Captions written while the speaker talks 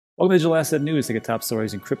Welcome to Digital Asset News. Take the top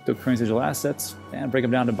stories in cryptocurrency digital assets and break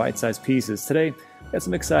them down to bite-sized pieces. Today, we got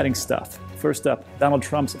some exciting stuff. First up, Donald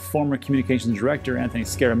Trump's former communications director, Anthony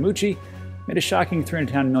Scaramucci, made a shocking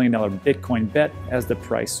 $310 million Bitcoin bet as the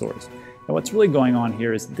price soars. Now, what's really going on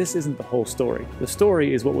here is this isn't the whole story. The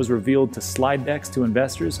story is what was revealed to slide decks to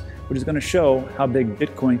investors, which is going to show how big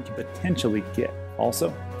Bitcoin can potentially get.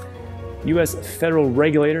 Also, U.S. federal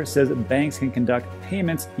regulator says that banks can conduct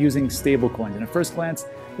payments using stablecoins. And at first glance,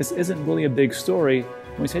 this isn't really a big story.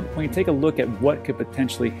 When you take a look at what could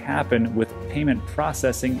potentially happen with payment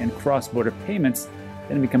processing and cross-border payments,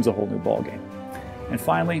 then it becomes a whole new ballgame. And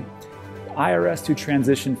finally, IRS to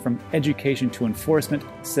transition from education to enforcement,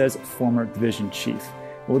 says former division chief.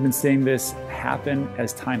 Well, we've been seeing this happen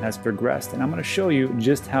as time has progressed, and I'm going to show you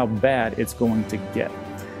just how bad it's going to get.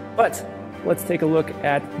 But let's take a look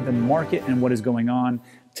at the market and what is going on.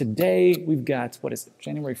 Today, we've got, what is it,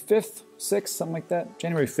 January 5th, 6th, something like that?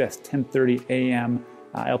 January 5th, 10:30 a.m.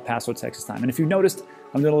 El Paso, Texas time. And if you've noticed,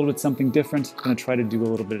 I'm doing a little bit something different. I'm going to try to do a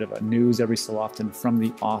little bit of a news every so often from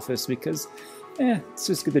the office because it's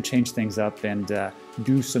just good to change things up and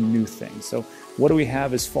do some new things. So what do we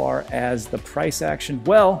have as far as the price action?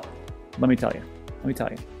 Well, let me tell you.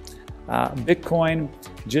 Bitcoin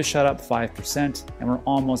just shot up 5%, and we're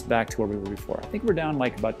almost back to where we were before. I think we're down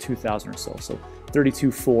like about 2,000 or so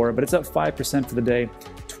 32.4, but it's up 5% for the day,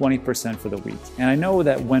 20% for the week. And I know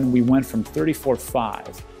that when we went from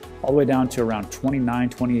 34.5 all the way down to around 29,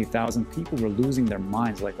 28,000, people were losing their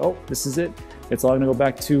minds like, oh, this is it. It's all gonna go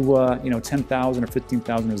back to 10,000 or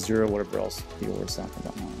 15,000 or zero, whatever else people were talking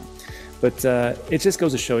about. But it just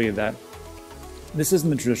goes to show you that this isn't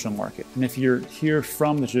the traditional market. And if you're here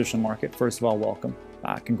from the traditional market, first of all, welcome.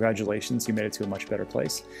 Congratulations, you made it to a much better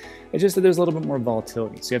place. It's just that there's a little bit more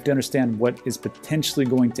volatility. So you have to understand what is potentially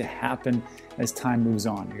going to happen as time moves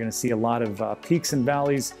on. You're gonna see a lot of peaks and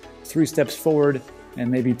valleys, 3 steps forward and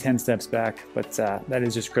maybe 10 steps back, but that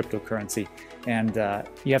is just cryptocurrency. And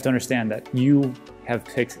you have to understand that you have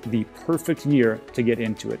picked the perfect year to get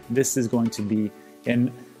into it. This is going to be,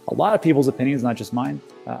 in a lot of people's opinions, not just mine,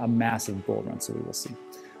 a massive bull run, so we will see.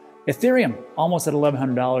 Ethereum, almost at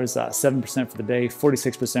 $1,100, 7% for the day,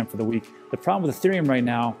 46% for the week. The problem with Ethereum right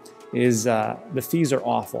now is the fees are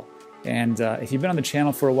awful. And if you've been on the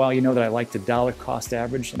channel for a while, you know that I like to dollar cost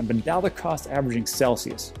average, and I've been dollar cost averaging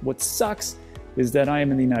Celsius. What sucks is that I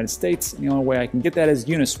am in the United States, and the only way I can get that is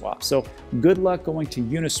Uniswap. So good luck going to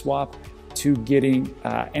Uniswap to getting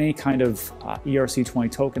any kind of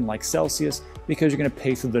ERC20 token like Celsius, because you're gonna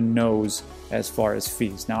pay through the nose as far as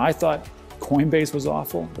fees. Now, I thought Coinbase was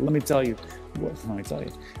awful, but let me tell you,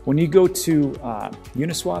 when you go to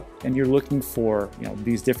Uniswap and you're looking for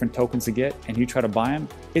these different tokens to get and you try to buy them,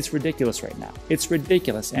 it's ridiculous right now. It's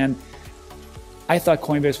ridiculous. And I thought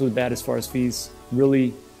Coinbase was bad as far as fees.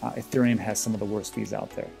 Really, Ethereum has some of the worst fees out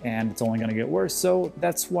there, and it's only going to get worse. So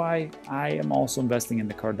that's why I am also investing in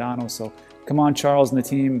the Cardano. So come on, Charles and the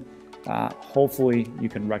team. Hopefully you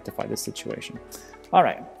can rectify this situation. All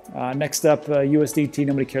right, next up, USDT.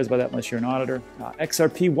 Nobody cares about that unless you're an auditor.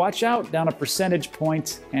 XRP, watch out, down a percentage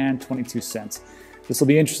point and 22 cents. This will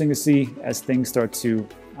be interesting to see as things start to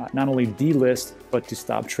not only delist, but to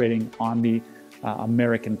stop trading on the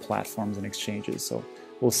American platforms and exchanges. So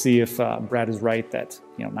we'll see if Brad is right that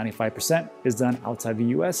 95% is done outside the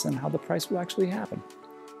US and how the price will actually happen.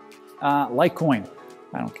 Litecoin,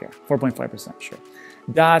 I don't care, 4.5%, sure.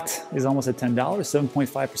 DOT is almost at $10,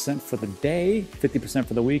 7.5% for the day, 50%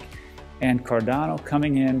 for the week. And Cardano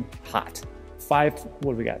coming in hot. What do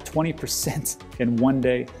we got? 20% in one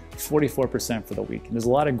day, 44% for the week. And there's a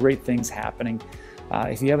lot of great things happening.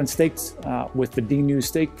 If you haven't staked with the DNews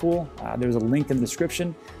stake pool, there's a link in the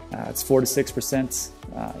description. It's 4 to 6%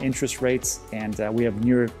 interest rates, and we have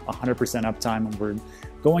near 100% uptime, and we're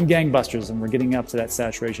going gangbusters, and we're getting up to that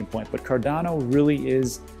saturation point. But Cardano really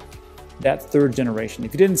is that third generation.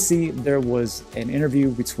 If you didn't see, there was an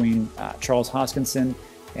interview between Charles Hoskinson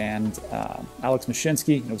and Alex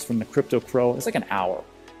Mashinsky. It was from the Crypto Crow. It's like an hour,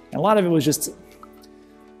 and a lot of it was just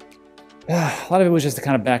the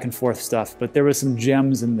kind of back and forth stuff. But there was some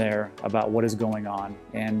gems in there about what is going on,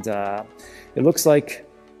 and it looks like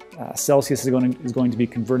Celsius is going to be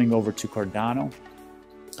converting over to Cardano.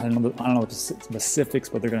 I don't know the specifics,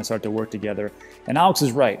 but they're going to start to work together. And Alex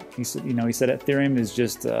is right. He said Ethereum is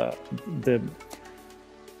just the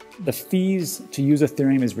fees to use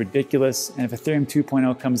Ethereum is ridiculous. And if Ethereum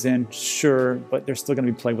 2.0 comes in, sure, but they're still going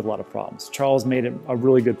to be plagued with a lot of problems. Charles made a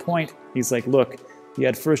really good point. He's like, look, you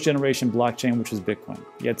had first generation blockchain, which was Bitcoin.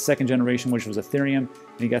 You had second generation, which was Ethereum,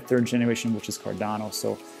 and you got third generation, which is Cardano.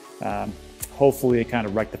 So hopefully it kind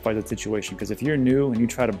of rectifies the situation, because if you're new and you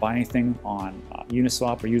try to buy anything on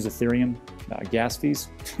Uniswap or use Ethereum gas fees,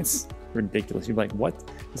 it's ridiculous. You're like, what?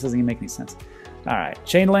 This doesn't even make any sense. All right,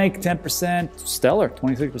 Chainlink 10%, Stellar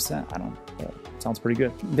 26%. I don't know, sounds pretty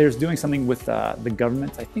good. There's doing something with the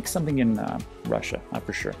government. I think something in Russia, not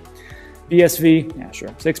for sure. BSV, yeah, sure,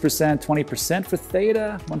 6%, 20% for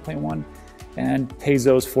Theta, 1.1, and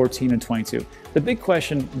Pesos 14 and 22. The big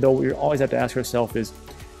question, though, we always have to ask ourselves is,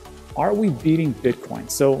 are we beating Bitcoin?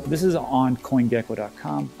 So this is on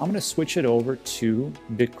CoinGecko.com. I'm going to switch it over to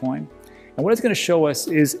Bitcoin. And what it's going to show us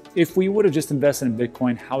is if we would have just invested in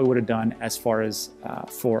Bitcoin, how we would have done as far as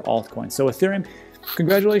for altcoins. So Ethereum,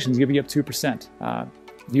 congratulations, give you up 2%.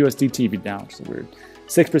 USDT be down, which is weird.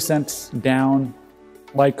 6% down.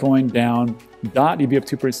 Litecoin down. DOT, you'd be up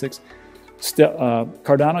 2.6.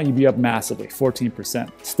 Cardano, you'd be up massively,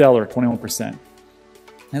 14%. Stellar, 21%.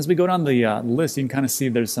 As we go down the list, you can kind of see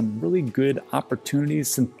there's some really good opportunities.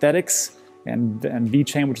 Synthetics and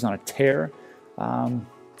VeChain, which is on a tear.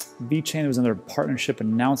 VeChain was another partnership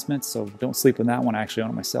announcement, so don't sleep on that one. I actually own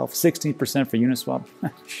it myself. 16% for Uniswap,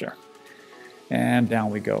 sure. And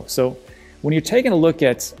down we go. So when you're taking a look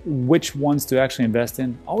at which ones to actually invest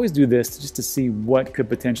in, always do this just to see what could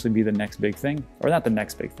potentially be the next big thing, or not the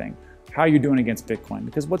next big thing. How are you doing against Bitcoin?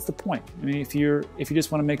 Because what's the point? I mean, if you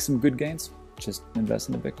just want to make some good gains, just invest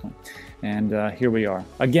in the Bitcoin. And here we are.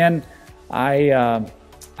 Again, I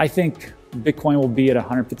think Bitcoin will be at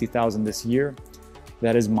 150,000 this year.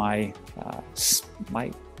 That is my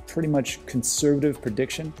pretty much conservative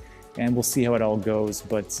prediction, and we'll see how it all goes.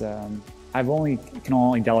 But I can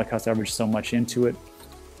only dollar cost average so much into it.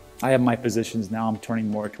 I have my positions now. I'm turning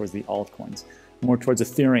more towards the altcoins, more towards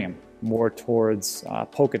Ethereum, more towards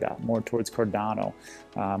Polkadot, more towards Cardano,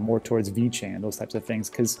 more towards VeChain, and those types of things.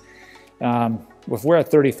 Because if we're at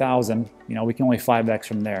 30,000, we can only 5x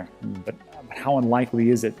from there. But how unlikely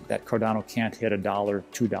is it that Cardano can't hit $1, $2,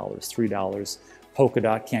 $3?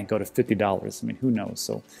 Polkadot can't go to $50. I mean, who knows?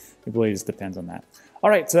 So it really just depends on that. All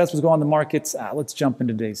right, so that's what's going on in the markets. Let's jump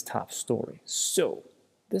into today's top story. So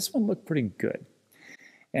this one looked pretty good.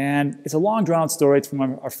 And it's a long, drawn-out story. It's from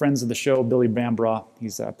our friends of the show, Billy Bambraugh.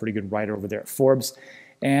 He's a pretty good writer over there at Forbes.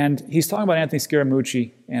 And he's talking about Anthony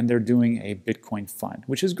Scaramucci, and they're doing a Bitcoin fund,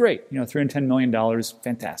 which is great. $310 million,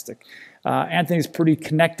 fantastic. Anthony's a pretty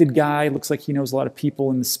connected guy. Looks like he knows a lot of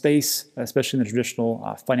people in the space, especially in the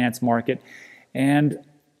traditional finance market. And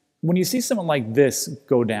when you see someone like this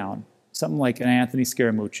go down, something like an Anthony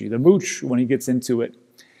Scaramucci, the MOOCH, when he gets into it,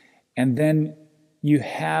 and then you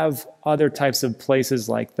have other types of places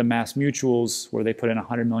like the Mass Mutuals where they put in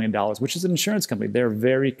 $100 million, which is an insurance company. They're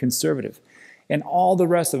very conservative. And all the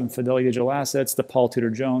rest of them, Fidelity Digital Assets, the Paul Tudor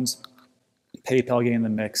Jones, PayPal getting in the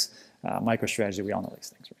mix, MicroStrategy, we all know these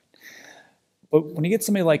things, right? But when you get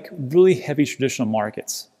somebody like really heavy traditional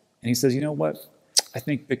markets, and he says, you know what? I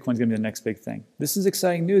think Bitcoin's going to be the next big thing. This is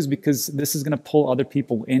exciting news because this is going to pull other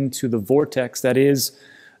people into the vortex that is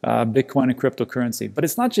Bitcoin and cryptocurrency. But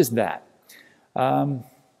it's not just that.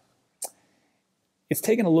 It's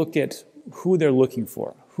taking a look at who they're looking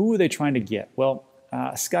for. Who are they trying to get? Well,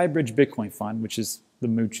 Skybridge Bitcoin Fund, which is the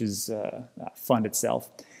MOOCH's fund itself,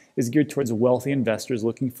 is geared towards wealthy investors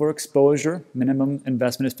looking for exposure. Minimum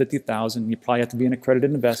investment is $50,000. You probably have to be an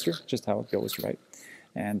accredited investor, just how it goes, right?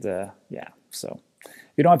 And yeah, so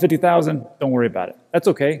if you don't have 50,000, don't worry about it. That's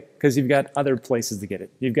okay, because you've got other places to get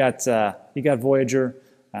it. You've got Voyager,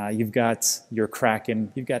 you've got your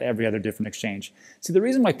Kraken, you've got every other different exchange. See, the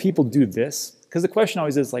reason why people do this, because the question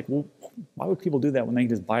always is like, well, why would people do that when they can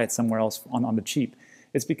just buy it somewhere else on the cheap?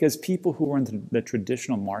 It's because people who are in the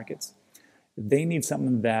traditional markets, they need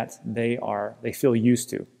something that they feel used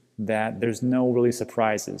to, that there's no really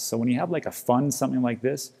surprises. So when you have like a fund, something like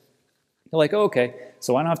this, you're like, oh, okay,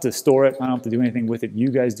 so I don't have to store it, I don't have to do anything with it. You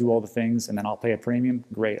guys do all the things, and then I'll pay a premium.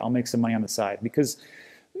 Great, I'll make some money on the side. Because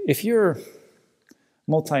if you're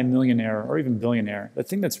multi-millionaire or even billionaire, the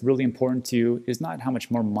thing that's really important to you is not how much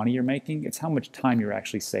more money you're making, it's how much time you're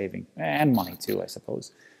actually saving, and money too, I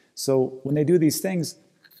suppose. So when they do these things,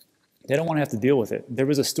 they don't want to have to deal with it. There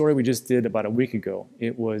was a story we just did about a week ago.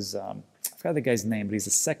 It was, I forgot the guy's name, but he's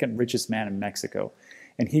the second richest man in Mexico.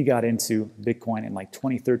 And he got into Bitcoin in like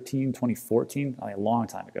 2013, 2014, a long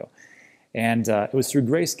time ago. And it was through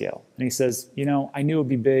Grayscale. And he says, I knew it would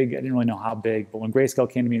be big. I didn't really know how big. But when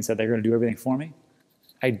Grayscale came to me and said they're going to do everything for me,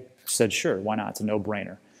 I said, sure, why not? It's a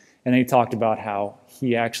no-brainer. And then he talked about how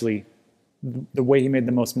he actually, the way he made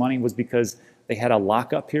the most money was because they had a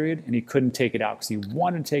lockup period and he couldn't take it out because he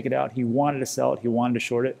wanted to take it out. He wanted to sell it. He wanted to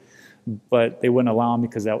short it. But they wouldn't allow him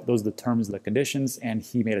because those are the terms and the conditions. And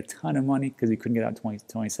he made a ton of money because he couldn't get out in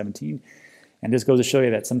 2017. And this goes to show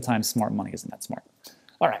you that sometimes smart money isn't that smart.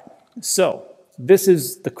 All right, so this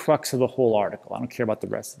is the crux of the whole article. I don't care about the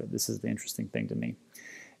rest of it. This is the interesting thing to me.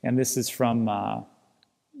 And this is from,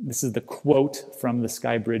 this is the quote from the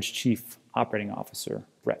SkyBridge Chief Operating Officer,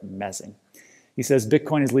 Brett Messing. He says,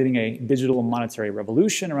 Bitcoin is leading a digital monetary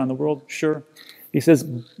revolution around the world. Sure. He says,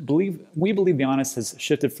 we believe the onus has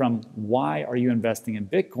shifted from why are you investing in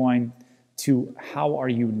Bitcoin to how are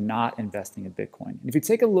you not investing in Bitcoin. And if you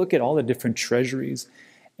take a look at all the different treasuries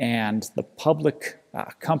and the public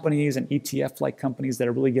companies and ETF-like companies that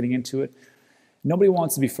are really getting into it, nobody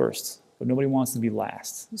wants to be first, but nobody wants to be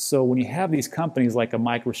last. So when you have these companies like a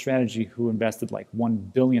MicroStrategy who invested like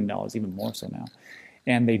 $1 billion, even more so now,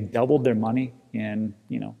 and they doubled their money in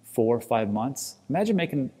 4 or 5 months. Imagine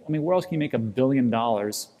making, I mean, where else can you make $1 billion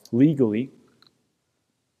legally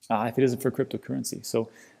if it isn't for cryptocurrency? So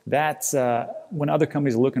that's when other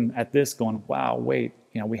companies are looking at this going, wow, wait,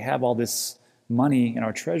 we have all this money in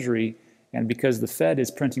our treasury, and because the Fed is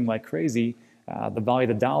printing like crazy, the value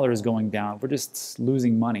of the dollar is going down. We're just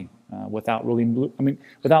losing money without really,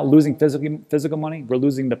 without losing physical money, we're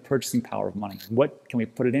losing the purchasing power of money. What can we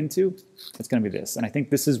put it into? It's going to be this. And I think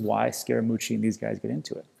this is why Scaramucci and these guys get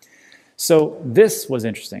into it. So this was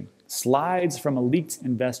interesting. Slides from a leaked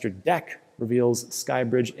investor deck reveals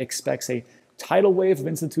SkyBridge expects a tidal wave of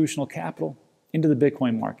institutional capital into the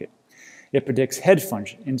Bitcoin market. It predicts hedge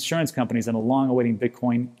funds, insurance companies, and a long-awaiting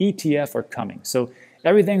Bitcoin ETF are coming. So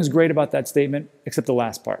everything's great about that statement, except the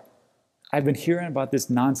last part. I've been hearing about this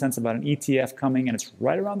nonsense about an ETF coming, and it's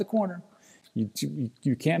right around the corner.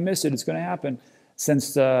 You can't miss it. It's going to happen.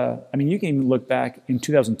 Since, I mean, you can even look back in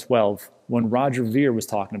 2012 when Roger Ver was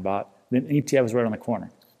talking about the ETF was right on the corner.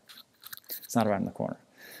 It's not right on the corner.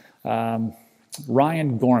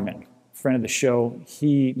 Ryan Gorman, friend of the show,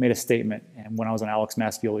 he made a statement, and when I was on Alex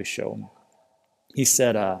Mascioli's show, he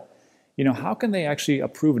said, how can they actually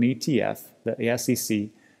approve an ETF, the SEC,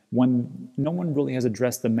 when no one really has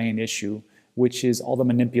addressed the main issue, which is all the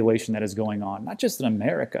manipulation that is going on, not just in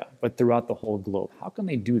America, but throughout the whole globe? How can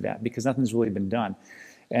they do that? Because nothing's really been done.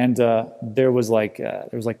 And there was like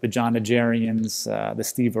the John Najarians, the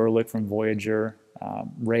Steve Ehrlich from Voyager,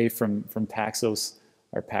 Ray from Paxos,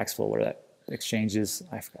 or Paxful, where that exchange is,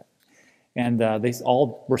 I forgot. And they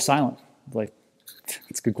all were silent. Like,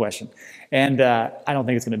 it's a good question. And I don't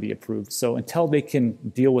think it's going to be approved. So until they can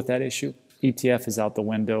deal with that issue, ETF is out the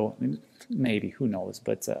window. I mean, maybe, who knows,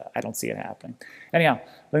 but I don't see it happening. Anyhow,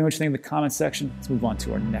 let me know what you think in the comments section. Let's move on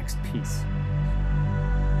to our next piece.